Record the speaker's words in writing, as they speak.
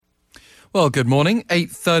Well, good morning.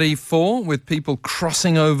 8:34 with people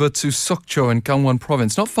crossing over to Sokcho in Gangwon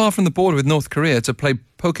province, not far from the border with North Korea, to play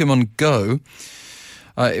Pokemon Go.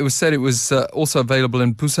 It was said it was also available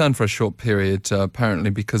in Busan for a short period, apparently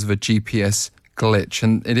because of a GPS glitch.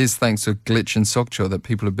 And it is thanks to a glitch in Sokcho that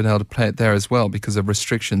people have been able to play it there as well because of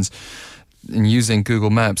restrictions in using Google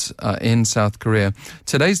Maps in South Korea.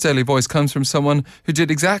 Today's Daily Voice comes from someone who did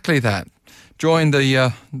exactly that. Joined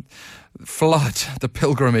the flood, the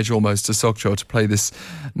pilgrimage almost to Sokcho to play this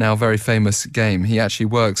now very famous game. He actually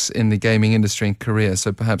works in the gaming industry in Korea,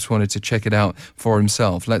 so perhaps wanted to check it out for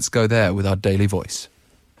himself. Let's go there with our Daily Voice.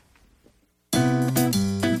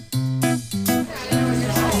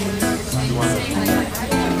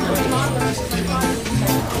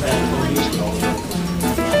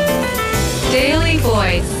 Daily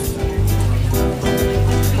Voice.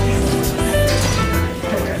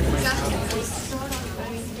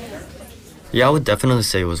 Yeah, I would definitely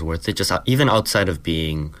say it was worth it. Just even outside of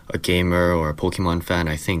being a gamer or a Pokemon fan,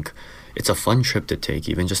 I think it's a fun trip to take,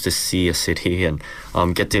 even just to see a city and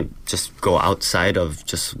get to just go outside of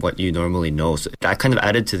just what you normally know. So that kind of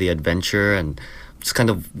added to the adventure and just kind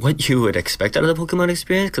of what you would expect out of the Pokemon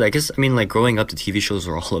experience. Because I guess, like growing up, the TV shows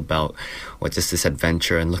were all about just this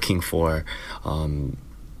adventure and looking for,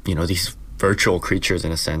 these virtual creatures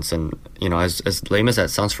in a sense. And as lame as that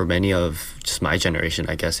sounds for many of just my generation,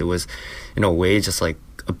 I guess it was in a way just like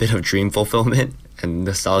a bit of dream fulfillment and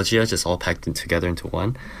nostalgia just all packed in together into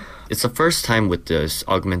one. It's the first time with this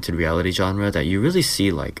augmented reality genre that you really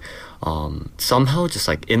see somehow just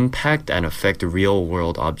like impact and affect real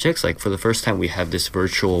world objects. Like for the first time we have this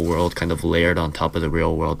virtual world kind of layered on top of the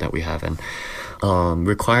real world that we have, and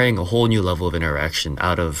requiring a whole new level of interaction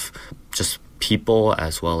out of just people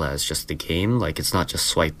as well as just the game. Like it's not just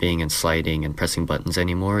swiping and sliding and pressing buttons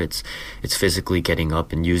anymore. It's physically getting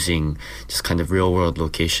up and using just kind of real world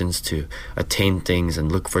locations to attain things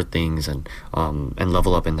and look for things and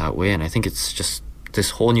level up in that way. And I think it's just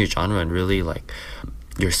this whole new genre, and really like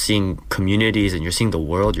you're seeing communities and you're seeing the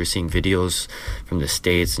world, you're seeing videos from the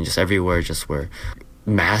States and just everywhere, just where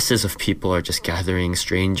masses of people are just gathering,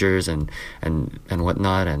 strangers and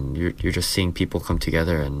whatnot, and you're just seeing people come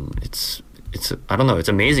together, and it's I don't know, it's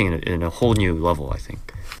amazing in a whole new level, I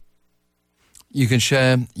think. You can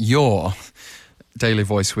share your Daily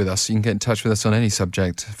Voice with us. You can get in touch with us on any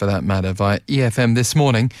subject for that matter via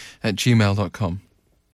efmthismorning@gmail.com.